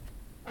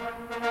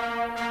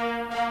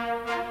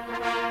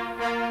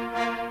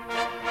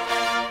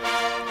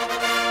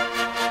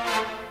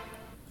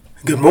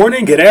Good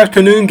morning, good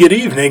afternoon, good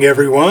evening,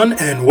 everyone,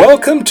 and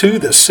welcome to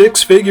the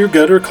Six Figure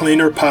Gutter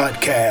Cleaner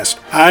Podcast.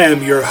 I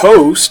am your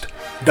host,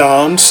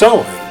 Don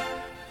Sewing.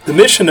 The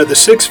mission of the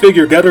Six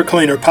Figure Gutter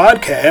Cleaner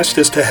Podcast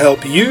is to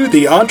help you,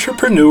 the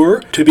entrepreneur,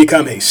 to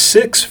become a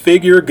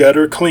six-figure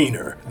gutter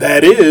cleaner.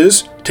 That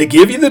is, to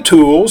give you the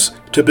tools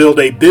to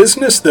build a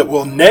business that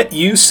will net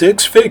you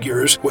six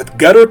figures with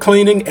gutter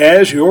cleaning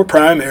as your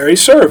primary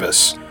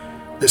service.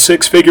 The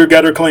Six Figure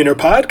Gutter Cleaner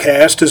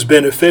Podcast is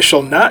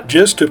beneficial not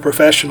just to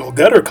professional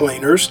gutter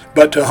cleaners,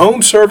 but to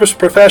home service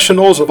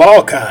professionals of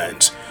all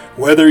kinds.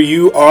 Whether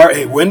you are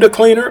a window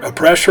cleaner, a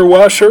pressure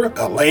washer,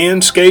 a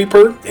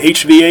landscaper,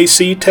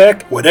 HVAC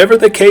tech, whatever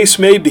the case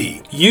may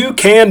be, you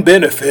can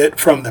benefit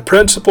from the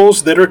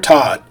principles that are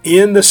taught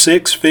in the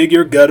Six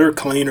Figure Gutter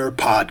Cleaner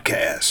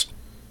Podcast.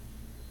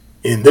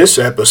 In this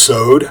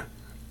episode,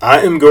 I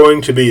am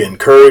going to be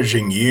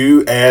encouraging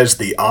you as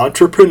the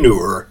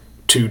entrepreneur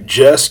to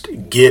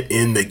just get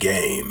in the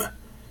game.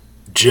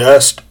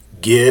 Just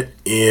get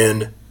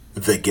in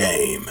the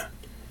game.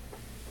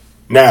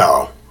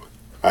 Now,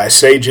 I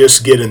say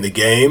just get in the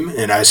game,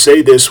 and I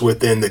say this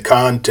within the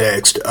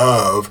context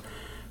of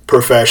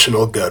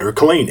professional gutter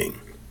cleaning.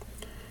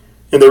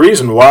 And the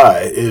reason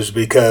why is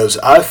because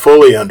I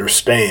fully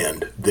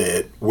understand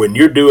that when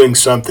you're doing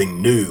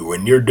something new,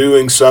 when you're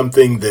doing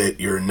something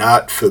that you're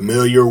not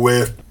familiar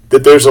with,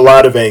 that there's a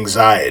lot of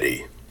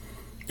anxiety.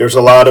 There's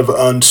a lot of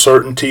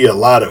uncertainty, a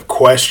lot of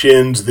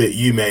questions that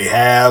you may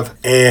have,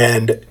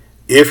 and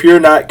if you're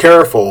not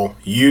careful,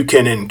 you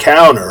can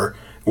encounter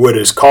what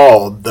is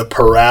called the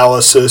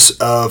paralysis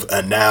of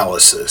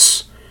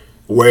analysis,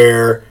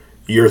 where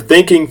you're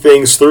thinking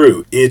things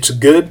through. It's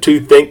good to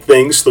think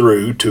things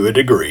through to a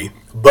degree,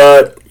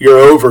 but you're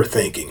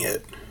overthinking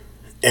it,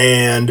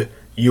 and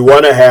you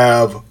want to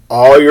have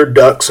all your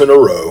ducks in a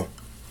row.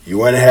 You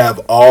want to have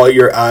all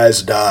your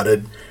I's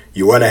dotted.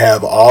 You want to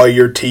have all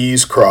your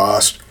T's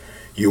crossed.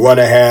 You want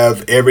to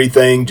have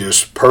everything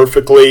just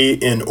perfectly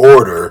in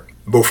order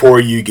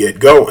before you get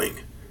going.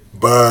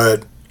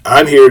 But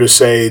I'm here to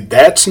say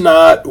that's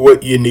not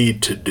what you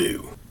need to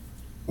do.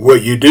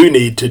 What you do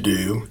need to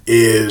do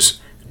is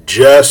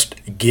just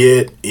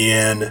get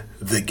in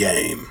the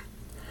game.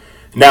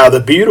 Now, the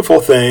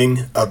beautiful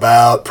thing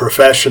about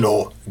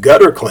professional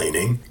gutter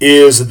cleaning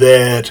is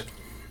that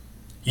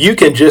you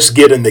can just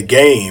get in the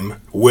game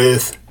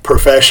with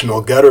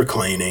professional gutter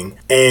cleaning,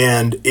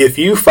 and if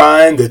you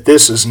find that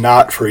this is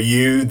not for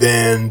you,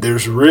 then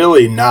there's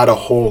really not a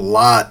whole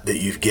lot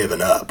that you've given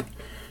up.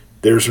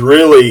 There's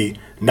really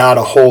not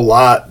a whole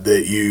lot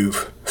that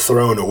you've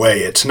thrown away.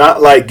 It's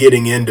not like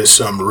getting into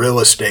some real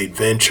estate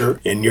venture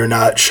and you're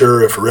not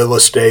sure if real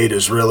estate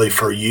is really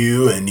for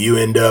you, and you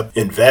end up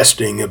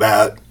investing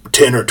about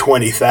 $10,000 or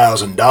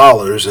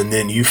 $20,000, and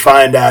then you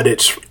find out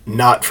it's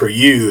not for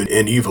you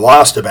and you've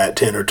lost about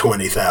 $10,000 or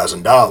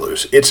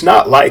 $20,000. It's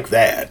not like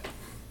that,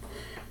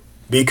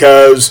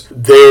 because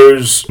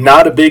there's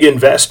not a big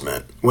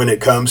investment when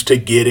it comes to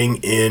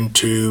getting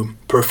into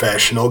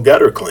professional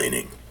gutter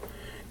cleaning.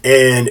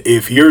 And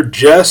if you're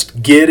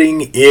just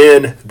getting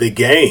in the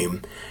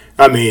game,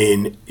 I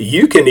mean,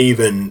 you can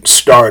even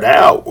start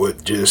out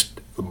with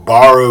just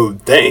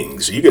borrowed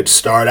things. You could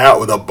start out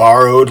with a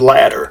borrowed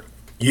ladder.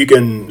 You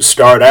can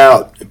start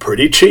out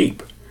pretty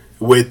cheap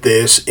with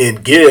this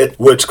and get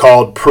what's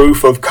called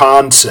proof of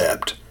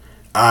concept.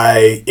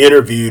 I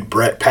interviewed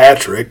Brett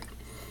Patrick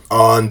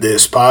on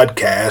this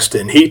podcast,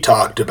 and he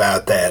talked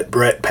about that.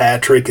 Brett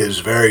Patrick is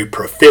very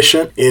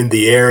proficient in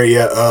the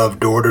area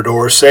of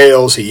door-to-door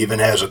sales. He even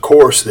has a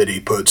course that he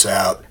puts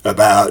out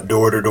about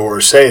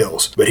door-to-door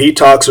sales. But he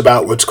talks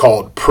about what's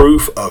called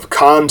proof of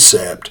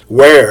concept,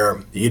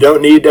 where you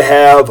don't need to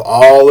have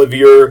all of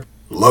your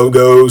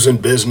logos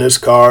and business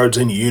cards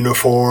and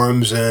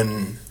uniforms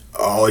and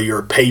all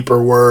your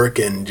paperwork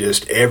and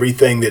just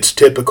everything that's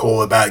typical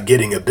about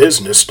getting a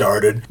business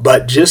started,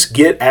 but just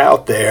get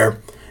out there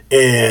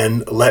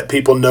and let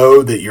people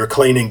know that you're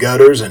cleaning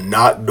gutters and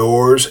knock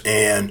doors,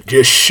 and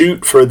just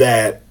shoot for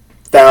that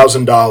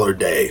 $1,000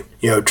 day.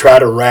 Try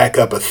to rack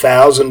up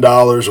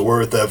 $1,000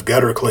 worth of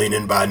gutter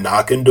cleaning by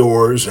knocking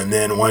doors, and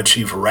then once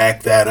you've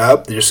racked that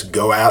up, just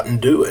go out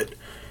and do it.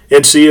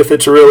 And see if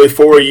it's really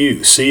for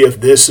you. See if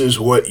this is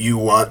what you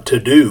want to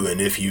do. And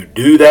if you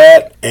do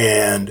that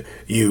and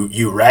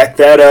you rack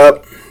that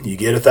up, you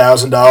get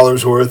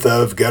 $1,000 worth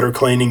of gutter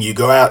cleaning, you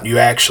go out and you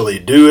actually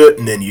do it,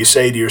 and then you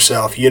say to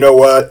yourself, you know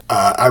what,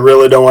 I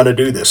really don't want to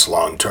do this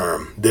long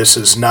term. This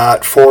is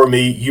not for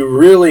me. You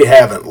really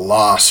haven't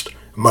lost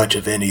much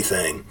of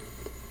anything.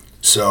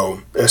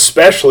 So,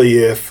 especially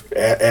if,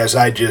 as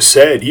I just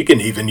said, you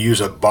can even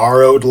use a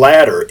borrowed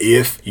ladder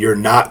if you're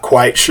not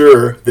quite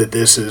sure that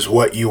this is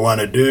what you want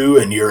to do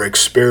and you're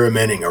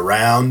experimenting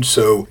around.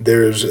 So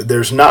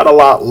there's not a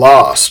lot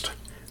lost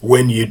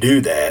when you do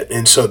that.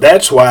 And so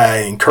that's why I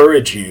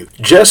encourage you,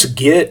 just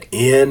get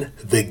in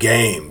the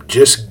game.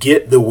 Just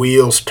get the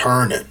wheels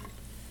turning.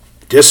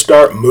 Just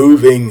start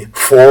moving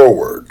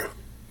forward,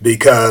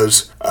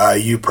 because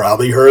you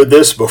probably heard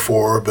this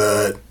before,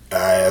 but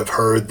I have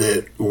heard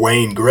that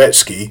Wayne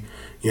Gretzky,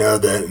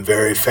 the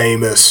very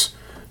famous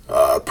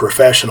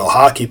professional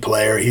hockey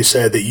player, he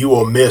said that you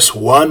will miss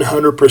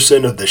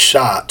 100% of the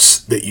shots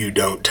that you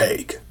don't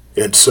take.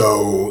 And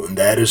so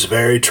that is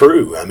very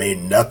true. I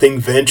mean, nothing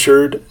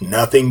ventured,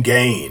 nothing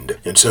gained.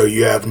 And so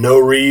you have no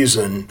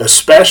reason,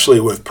 especially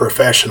with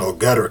professional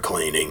gutter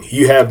cleaning,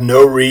 you have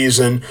no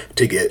reason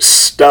to get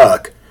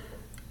stuck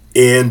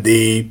in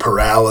the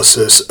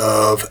paralysis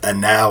of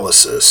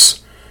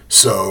analysis.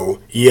 So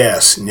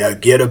yes, now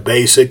get a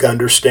basic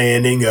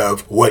understanding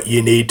of what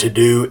you need to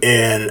do.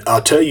 And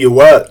I'll tell you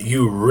what,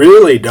 you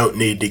really don't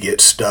need to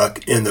get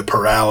stuck in the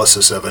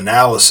paralysis of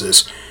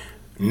analysis.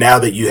 Now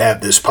that you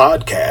have this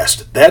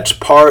podcast, that's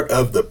part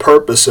of the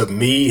purpose of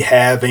me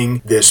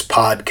having this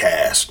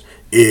podcast,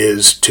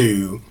 is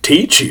to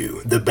teach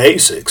you the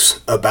basics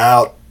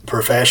about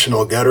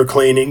professional gutter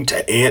cleaning,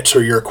 to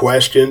answer your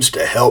questions,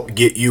 to help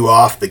get you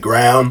off the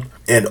ground,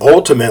 and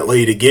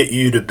ultimately to get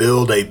you to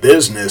build a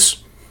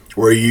business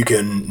where you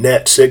can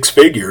net six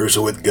figures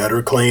with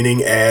gutter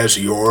cleaning as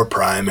your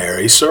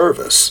primary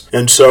service.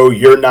 And so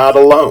you're not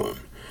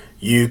alone.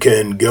 You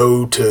can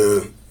go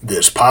to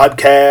this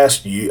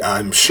podcast.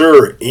 I'm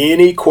sure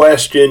any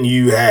question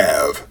you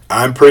have,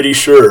 I'm pretty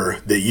sure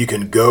that you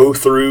can go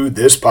through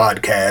this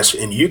podcast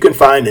and you can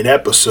find an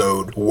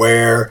episode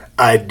where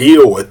I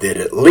deal with it,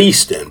 at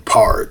least in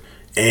part.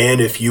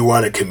 And if you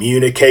want to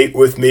communicate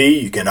with me,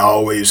 you can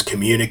always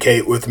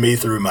communicate with me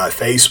through my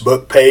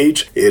Facebook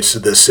page. It's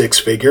the Six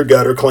Figure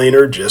Gutter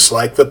Cleaner, just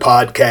like the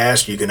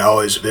podcast. You can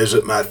always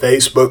visit my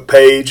Facebook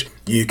page.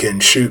 You can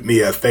shoot me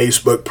a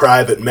Facebook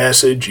private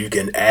message. You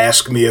can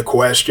ask me a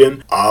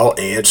question. I'll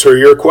answer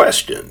your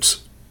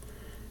questions.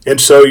 And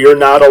so you're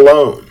not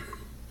alone.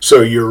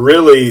 So you're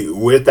really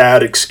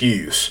without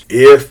excuse.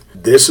 If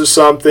this is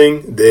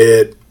something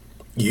that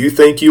you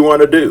think you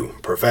want to do,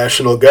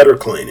 professional gutter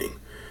cleaning,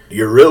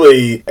 you're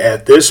really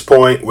at this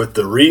point with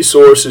the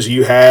resources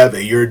you have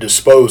at your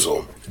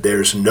disposal.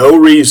 There's no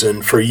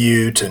reason for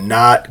you to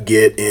not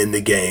get in the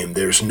game.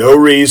 There's no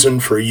reason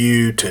for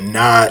you to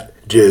not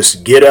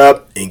just get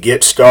up and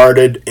get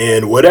started,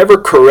 and whatever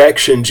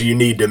corrections you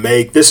need to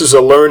make, this is a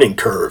learning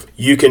curve.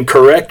 You can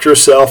correct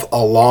yourself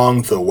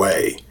along the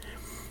way.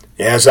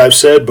 As I've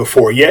said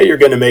before, yeah, you're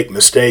going to make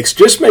mistakes.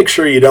 Just make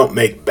sure you don't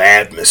make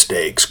bad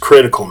mistakes,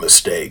 critical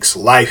mistakes,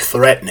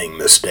 life-threatening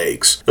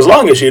mistakes. As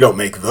long as you don't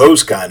make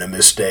those kind of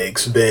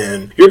mistakes,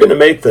 then you're going to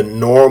make the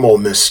normal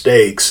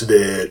mistakes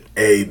that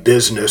a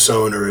business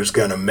owner is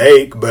going to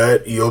make,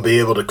 but you'll be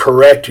able to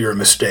correct your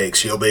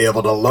mistakes. You'll be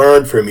able to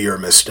learn from your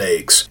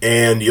mistakes,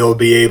 and you'll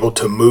be able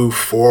to move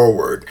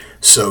forward.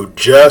 So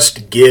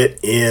just get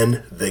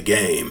in the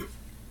game.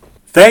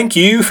 Thank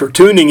you for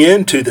tuning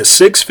in to the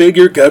Six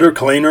Figure Gutter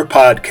Cleaner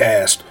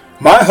podcast.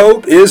 My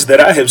hope is that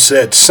I have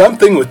said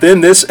something within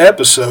this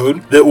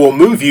episode that will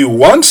move you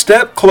one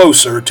step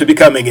closer to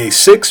becoming a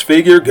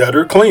six-figure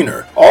gutter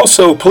cleaner.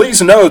 Also,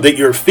 please know that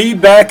your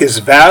feedback is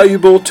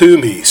valuable to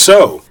me.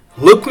 So,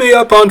 look me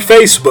up on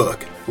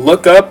Facebook.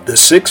 Look up the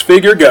Six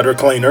Figure Gutter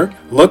Cleaner.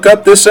 Look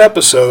up this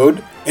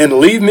episode and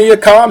leave me a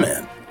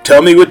comment.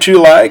 Tell me what you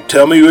like,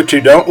 tell me what you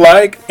don't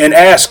like, and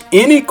ask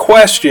any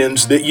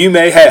questions that you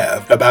may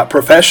have about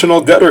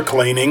professional gutter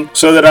cleaning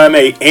so that I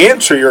may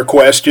answer your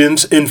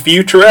questions in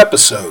future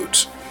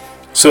episodes.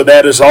 So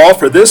that is all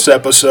for this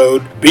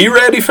episode. Be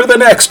ready for the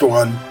next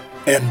one,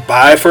 and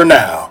bye for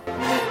now.